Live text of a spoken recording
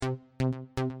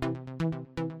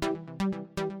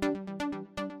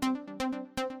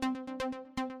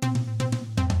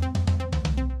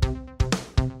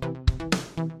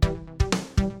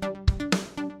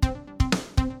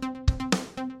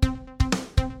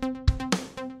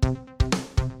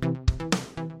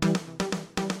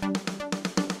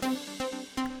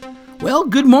Well,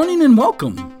 good morning and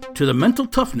welcome to the Mental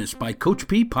Toughness by Coach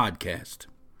P podcast.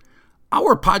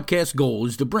 Our podcast goal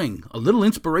is to bring a little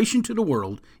inspiration to the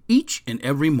world each and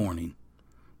every morning.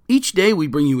 Each day we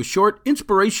bring you a short,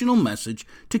 inspirational message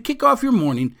to kick off your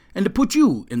morning and to put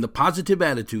you in the positive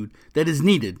attitude that is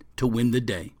needed to win the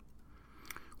day.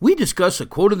 We discuss a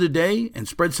quote of the day and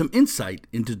spread some insight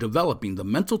into developing the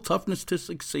mental toughness to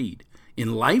succeed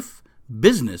in life,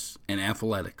 business, and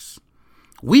athletics.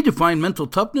 We define mental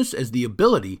toughness as the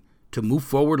ability to move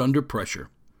forward under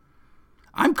pressure.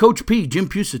 I'm Coach P, Jim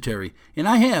Pusateri, and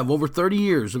I have over 30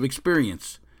 years of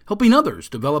experience helping others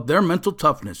develop their mental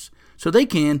toughness so they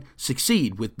can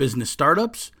succeed with business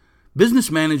startups, business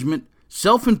management,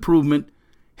 self-improvement,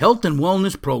 health and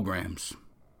wellness programs.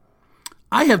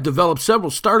 I have developed several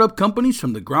startup companies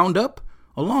from the ground up,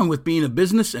 along with being a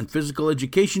business and physical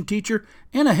education teacher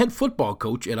and a head football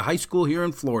coach at a high school here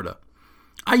in Florida.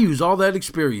 I use all that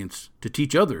experience to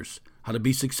teach others how to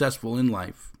be successful in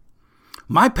life.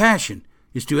 My passion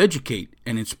is to educate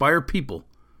and inspire people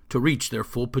to reach their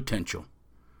full potential.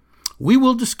 We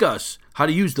will discuss how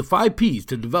to use the 5 Ps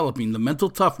to developing the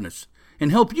mental toughness and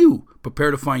help you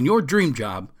prepare to find your dream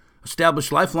job,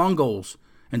 establish lifelong goals,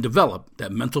 and develop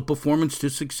that mental performance to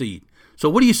succeed.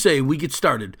 So what do you say we get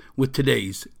started with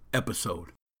today's episode?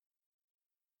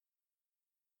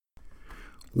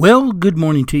 Well, good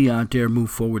morning to you out there, Move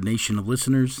Forward Nation of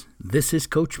listeners. This is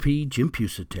Coach P, Jim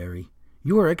Pusateri,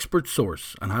 your expert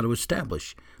source on how to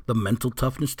establish the mental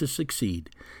toughness to succeed,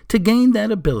 to gain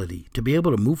that ability to be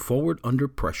able to move forward under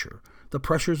pressure, the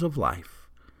pressures of life.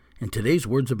 And today's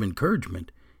words of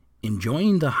encouragement,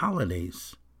 enjoying the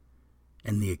holidays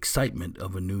and the excitement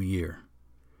of a new year.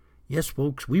 Yes,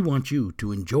 folks, we want you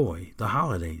to enjoy the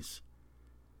holidays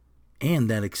and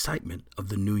that excitement of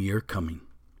the new year coming.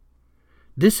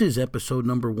 This is episode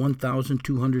number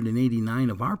 1289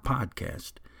 of our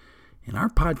podcast, and our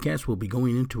podcast will be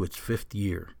going into its 5th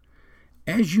year.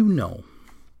 As you know,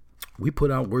 we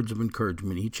put out words of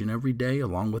encouragement each and every day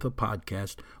along with a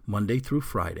podcast Monday through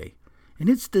Friday, and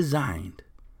it's designed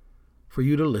for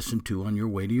you to listen to on your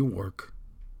way to your work,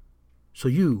 so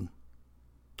you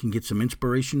can get some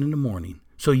inspiration in the morning,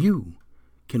 so you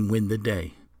can win the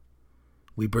day.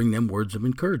 We bring them words of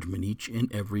encouragement each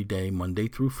and every day, Monday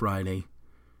through Friday,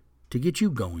 to get you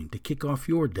going, to kick off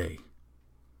your day.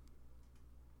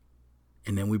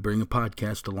 And then we bring a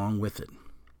podcast along with it.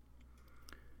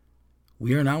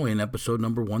 We are now in episode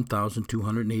number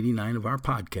 1289 of our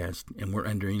podcast, and we're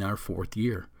ending our 4th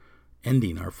year.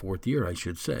 I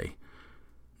should say.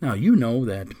 Now, you know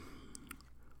that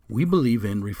we believe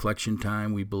in reflection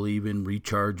time, we believe in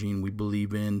recharging, we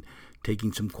believe in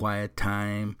taking some quiet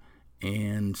time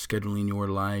and scheduling your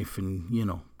life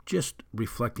and, just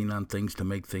reflecting on things to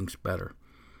make things better.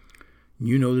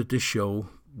 You know that this show,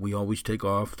 we always take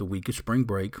off the week of spring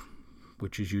break,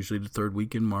 which is usually the 3rd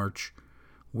week in March.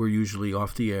 We're usually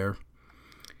off the air.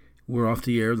 We're off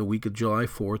the air the week of July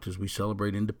 4th as we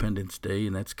celebrate Independence Day,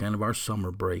 and that's kind of our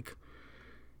summer break.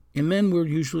 And then we're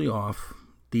usually off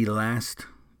the last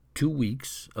 2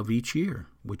 weeks of each year,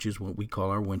 which is what we call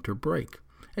our winter break.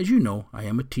 As you know, I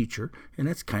am a teacher, and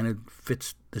that's kind of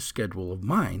fits the schedule of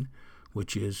mine,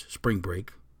 which is spring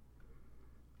break,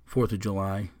 4th of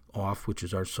July off, which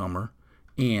is our summer,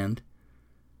 and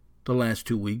the last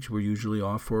 2 weeks we're usually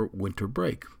off for winter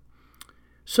break.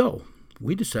 So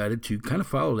we decided to kind of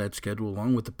follow that schedule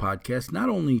along with the podcast, not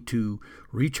only to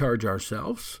recharge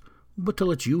ourselves, but to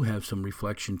let you have some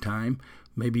reflection time.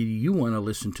 Maybe you want to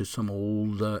listen to some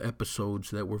old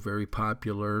episodes that were very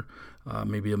popular,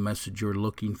 maybe a message you're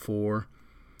looking for,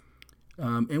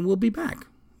 and we'll be back.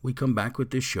 We come back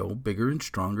with this show bigger and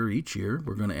stronger each year.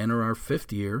 We're going to enter our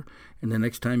 5th year, and the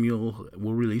next time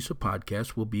we'll release a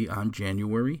podcast will be on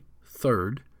January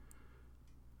 3rd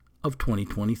of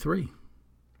 2023.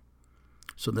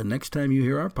 So the next time you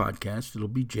hear our podcast, it'll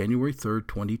be January 3rd,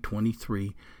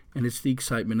 2023, and it's the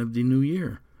excitement of the new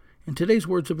year. And today's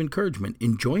words of encouragement,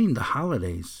 enjoying the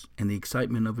holidays and the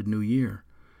excitement of a new year.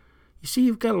 You see,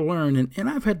 you've got to learn, and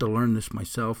I've had to learn this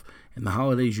myself, and the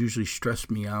holidays usually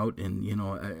stress me out,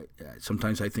 and,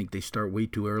 sometimes I think they start way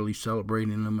too early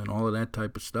celebrating them and all of that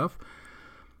type of stuff.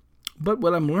 But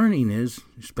what I'm learning is,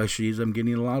 especially as I'm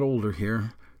getting a lot older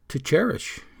here, to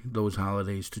cherish those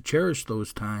holidays, to cherish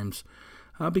those times,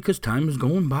 because time is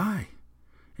going by,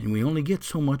 and we only get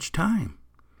so much time.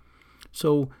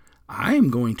 So I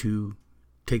am going to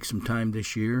take some time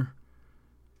this year,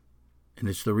 and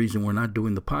it's the reason we're not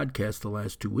doing the podcast the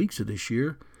last 2 weeks of this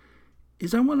year,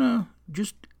 is I want to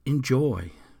just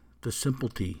enjoy the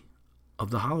simplicity of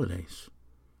the holidays.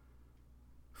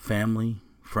 Family,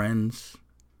 friends,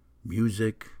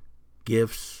 music,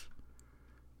 gifts,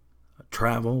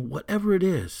 travel, whatever it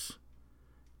is.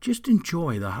 Just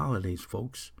enjoy the holidays,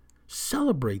 folks.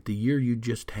 Celebrate the year you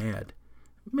just had.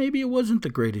 Maybe it wasn't the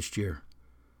greatest year,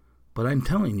 but I'm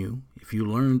telling you, if you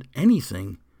learned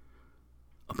anything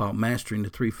about mastering the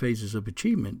 3 phases of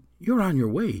achievement, you're on your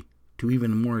way to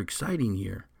even a more exciting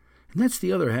year. And that's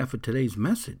the other half of today's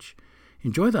message.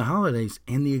 Enjoy the holidays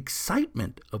and the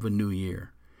excitement of a new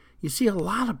year. You see, a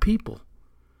lot of people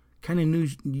kind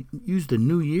of use the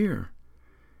new year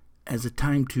as a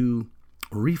time to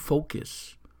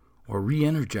refocus or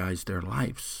re-energize their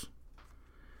lives.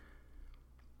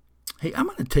 Hey, I'm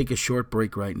going to take a short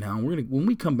break right now. When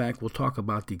we come back, we'll talk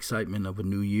about the excitement of a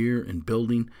new year and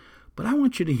building. But I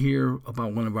want you to hear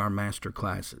about one of our master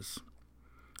classes.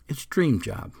 It's Dream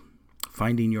Job,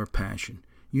 Finding Your Passion.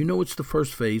 You know it's the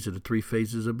first phase of the 3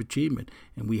 phases of achievement,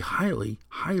 and we highly,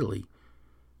 highly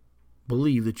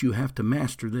believe that you have to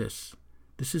master this.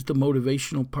 This is the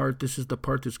motivational part. This is the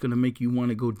part that's going to make you want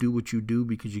to go do what you do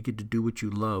because you get to do what you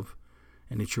love,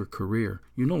 and it's your career.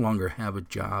 You no longer have a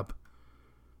job.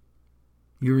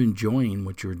 You're enjoying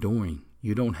what you're doing.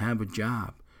 You don't have a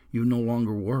job. You no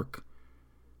longer work.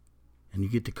 And you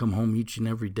get to come home each and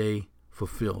every day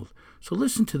fulfilled. So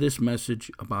listen to this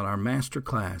message about our master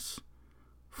class,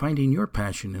 Finding Your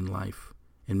Passion in Life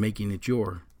and Making It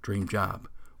Your Dream Job.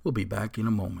 We'll be back in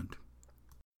a moment.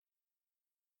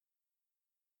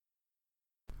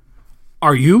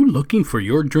 Are you looking for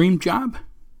your dream job?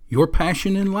 Your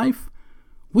passion in life?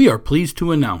 We are pleased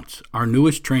to announce our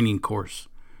newest training course,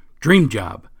 Dream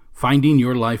Job, Finding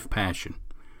Your Life Passion.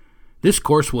 This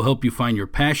course will help you find your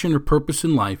passion or purpose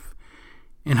in life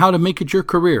and how to make it your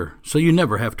career so you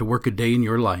never have to work a day in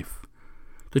your life.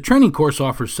 The training course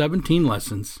offers 17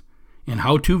 lessons and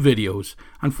how-to videos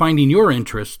on finding your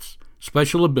interests,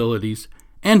 special abilities,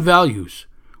 and values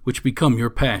which become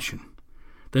your passion.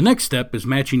 The next step is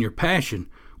matching your passion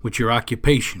with your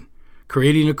occupation,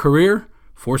 creating a career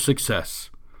for success.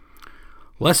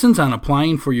 Lessons on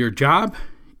applying for your job,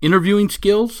 interviewing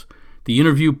skills, the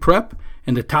interview prep,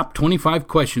 and the top 25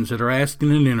 questions that are asked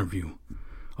in an interview.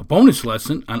 A bonus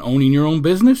lesson on owning your own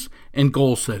business and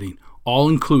goal setting, all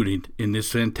included in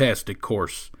this fantastic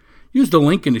course. Use the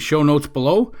link in the show notes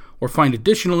below or find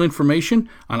additional information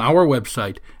on our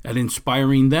website at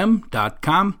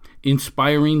inspiringthem.com,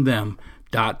 inspiringthem.com.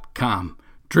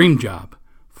 Dream Job,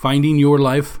 Finding Your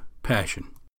Life Passion.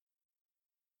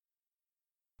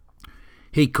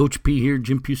 Hey, Coach P here,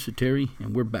 Jim Pusateri,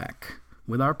 and we're back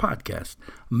with our podcast,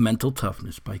 Mental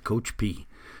Toughness by Coach P.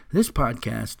 This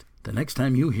podcast, the next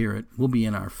time you hear it, will be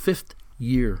in our 5th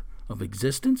year of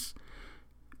existence,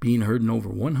 being heard in over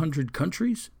 100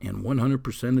 countries and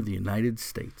 100% of the United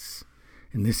States.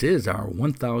 And this is our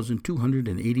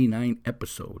 1,289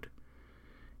 episode.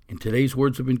 And today's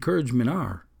words of encouragement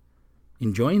are,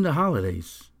 enjoying the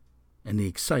holidays and the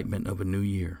excitement of a new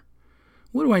year.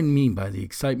 What do I mean by the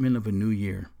excitement of a new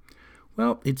year?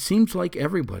 Well, it seems like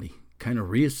everybody kind of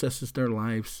reassesses their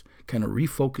lives, kind of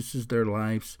refocuses their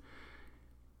lives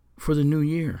for the new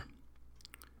year.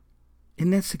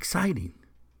 And that's exciting.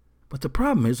 But the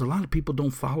problem is a lot of people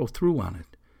don't follow through on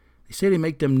it. They say they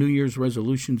make them New Year's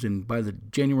resolutions, and by the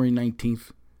January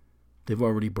 19th, they've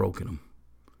already broken them.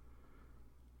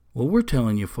 What we're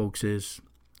telling you, folks, is,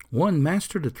 1,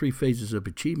 master the 3 phases of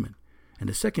achievement. And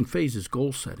the second phase is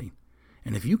goal setting.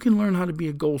 And if you can learn how to be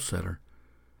a goal setter,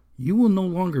 you will no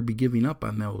longer be giving up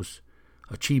on those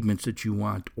achievements that you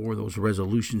want or those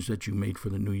resolutions that you made for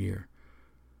the new year.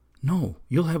 No,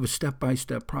 you'll have a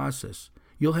step-by-step process.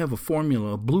 You'll have a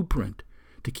formula, a blueprint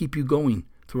to keep you going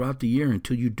throughout the year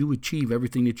until you do achieve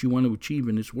everything that you want to achieve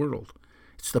in this world.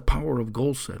 It's the power of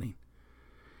goal setting.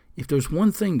 If there's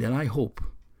one thing that I hope,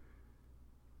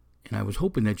 and I was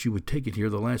hoping that you would take it here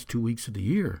the last 2 weeks of the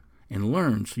year and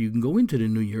learn so you can go into the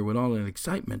new year with all that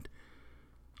excitement,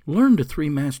 learn the 3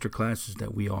 master classes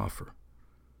that we offer.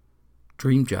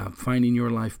 Dream Job, Finding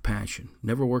Your Life Passion,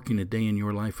 Never Working a Day in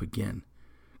Your Life Again.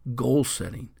 Goal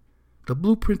setting, the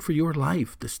blueprint for your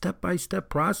life, the step-by-step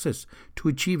process to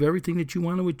achieve everything that you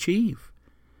want to achieve.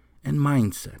 And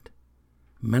mindset,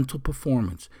 mental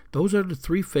performance. Those are the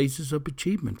 3 phases of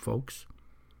achievement, folks.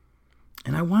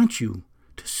 And I want you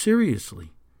to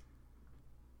seriously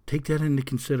take that into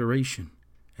consideration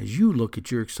as you look at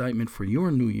your excitement for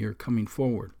your new year coming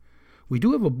forward. We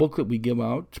do have a booklet we give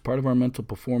out. It's part of our mental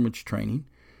performance training.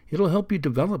 It'll help you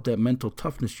develop that mental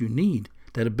toughness you need,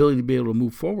 that ability to be able to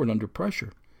move forward under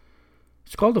pressure.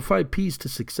 It's called the 5 P's to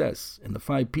Success, and the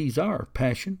 5 P's are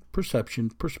passion, perception,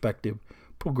 perspective,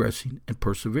 progressing, and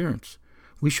perseverance.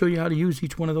 We show you how to use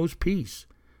each one of those P's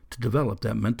to develop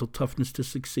that mental toughness to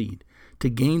succeed, to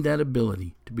gain that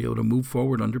ability to be able to move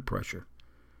forward under pressure.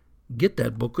 get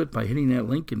that booklet by hitting that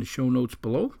link in the show notes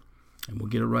below, and we'll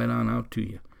get it right on out to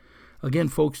you. Again,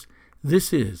 folks,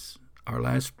 this is our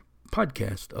last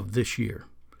podcast of this year,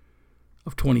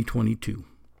 of 2022.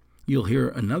 You'll hear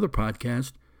another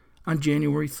podcast on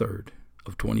January 3rd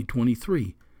of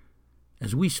 2023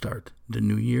 as we start the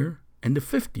new year and the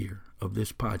 5th year of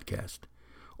this podcast.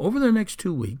 Over the next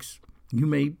 2 weeks, you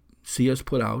may see us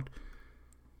put out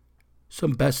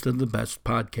some best of the best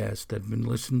podcasts that have been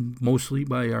listened mostly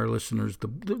by our listeners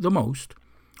the most.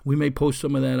 We may post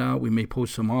some of that out. We may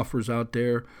post some offers out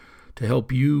there to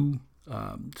help you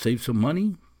save some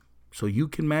money so you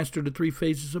can master the 3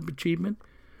 phases of achievement.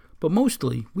 But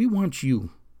mostly, we want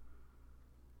you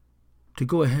to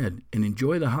go ahead and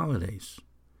enjoy the holidays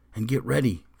and get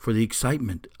ready for the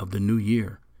excitement of the new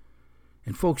year.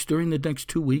 And folks, during the next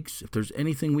 2 weeks, if there's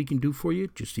anything we can do for you,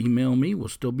 just email me. We'll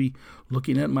still be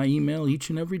looking at my email each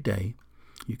and every day.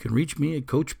 You can reach me at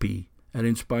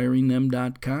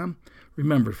coachp@inspiringthem.com.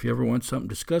 Remember, if you ever want something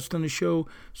discussed on the show,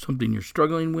 something you're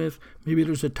struggling with, maybe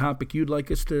there's a topic you'd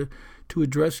like us to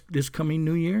address this coming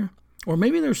new year, or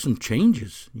maybe there's some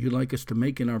changes you'd like us to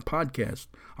make in our podcast,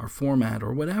 our format,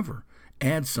 or whatever,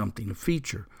 add something, a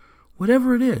feature,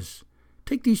 whatever it is,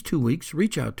 take these 2 weeks,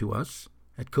 reach out to us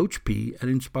at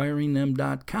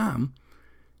coachp@inspiringthem.com,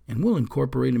 and we'll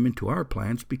incorporate them into our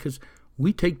plans because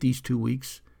we take these 2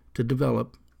 weeks to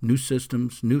develop new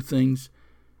systems, new things,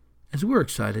 as we're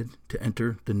excited to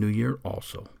enter the new year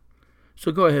also.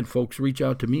 So go ahead, folks, reach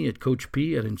out to me at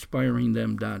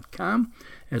coachp@inspiringthem.com.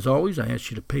 As always, I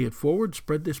ask you to pay it forward,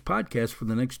 spread this podcast for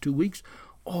the next 2 weeks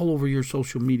all over your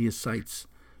social media sites,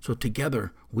 so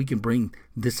together we can bring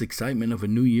this excitement of a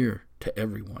new year to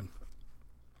everyone.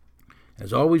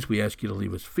 As always, we ask you to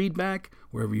leave us feedback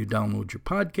wherever you download your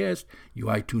podcast. You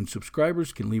iTunes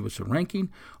subscribers can leave us a ranking,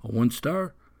 a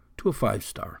 1-star to a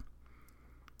 5-star.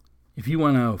 If you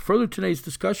want to further today's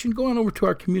discussion, go on over to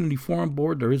our community forum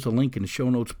board. There is a link in the show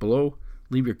notes below.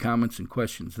 Leave your comments and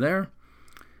questions there.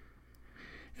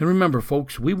 And remember,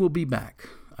 folks, we will be back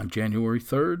on January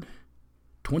 3rd,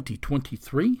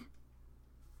 2023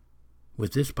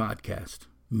 with this podcast,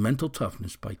 Mental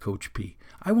Toughness by Coach P.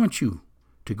 I want you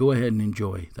to go ahead and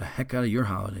enjoy the heck out of your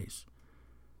holidays.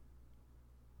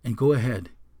 And go ahead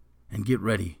and get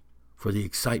ready for the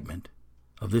excitement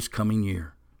of this coming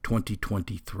year,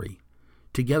 2023.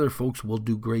 Together, folks, we'll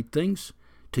do great things.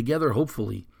 Together,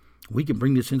 hopefully, we can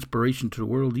bring this inspiration to the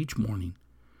world each morning,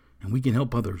 and we can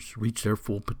help others reach their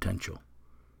full potential.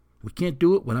 We can't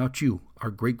do it without you,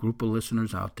 our great group of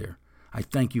listeners out there. I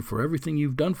thank you for everything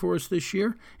you've done for us this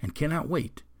year and cannot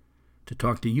wait to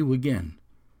talk to you again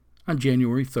on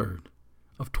January 3rd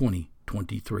of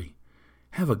 2023.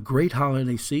 Have a great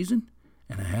holiday season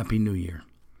and a happy new year.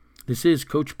 This is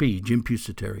Coach P, Jim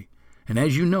Pusateri, and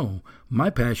as you know, my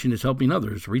passion is helping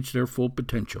others reach their full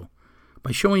potential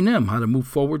by showing them how to move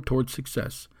forward towards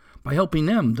success, by helping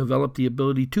them develop the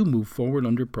ability to move forward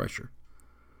under pressure.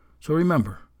 So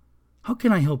remember, how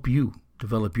can I help you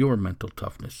develop your mental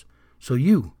toughness so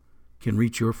you can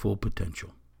reach your full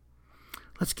potential?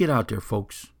 Let's get out there,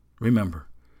 folks. Remember,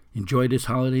 enjoy this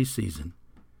holiday season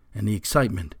and the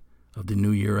excitement of the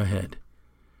new year ahead.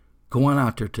 Go on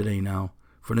out there today now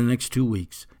for the next 2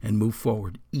 weeks and move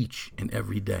forward each and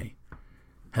every day.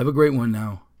 Have a great one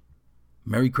now.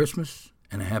 Merry Christmas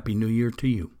and a Happy New Year to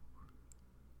you.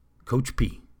 Coach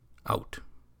P, out.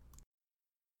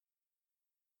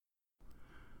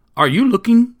 Are you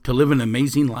looking to live an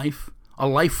amazing life, a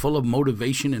life full of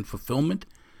motivation and fulfillment?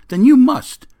 Then you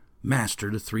must master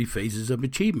the 3 phases of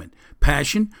achievement: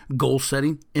 passion, goal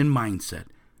setting, and mindset.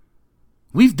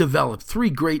 We've developed 3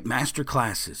 great master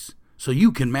classes so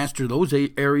you can master those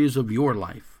areas of your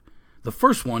life. The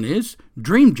first one is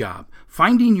Dream Job,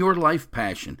 Finding Your Life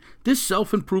Passion. This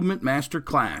self-improvement master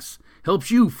class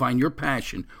helps you find your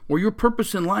passion or your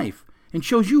purpose in life and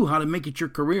shows you how to make it your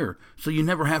career so you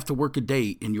never have to work a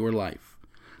day in your life.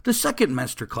 The second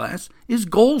master class is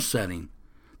Goal Setting.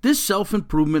 This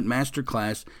self-improvement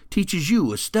masterclass teaches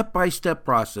you a step-by-step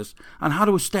process on how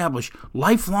to establish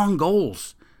lifelong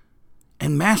goals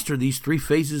and master these 3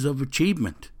 phases of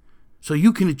achievement so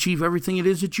you can achieve everything it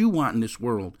is that you want in this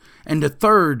world. And the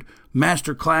third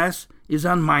masterclass is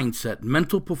on mindset,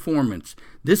 mental performance.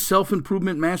 This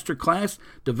self-improvement masterclass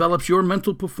develops your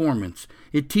mental performance.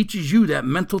 It teaches you that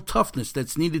mental toughness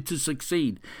that's needed to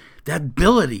succeed, that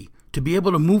ability to be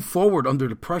able to move forward under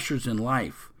the pressures in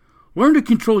life. Learn to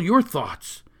control your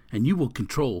thoughts, and you will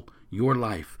control your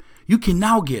life. You can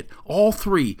now get all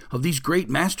 3 of these great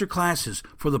master classes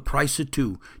for the price of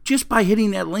 2, just by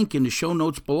hitting that link in the show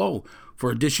notes below. For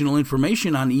additional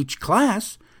information on each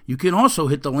class, You can also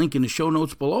hit the link in the show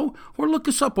notes below or look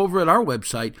us up over at our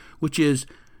website, which is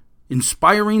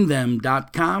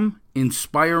inspiringthem.com,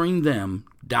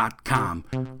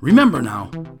 inspiringthem.com. Remember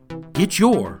now, get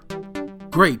your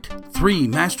great 3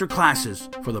 master classes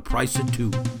for the price of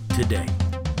 2 today.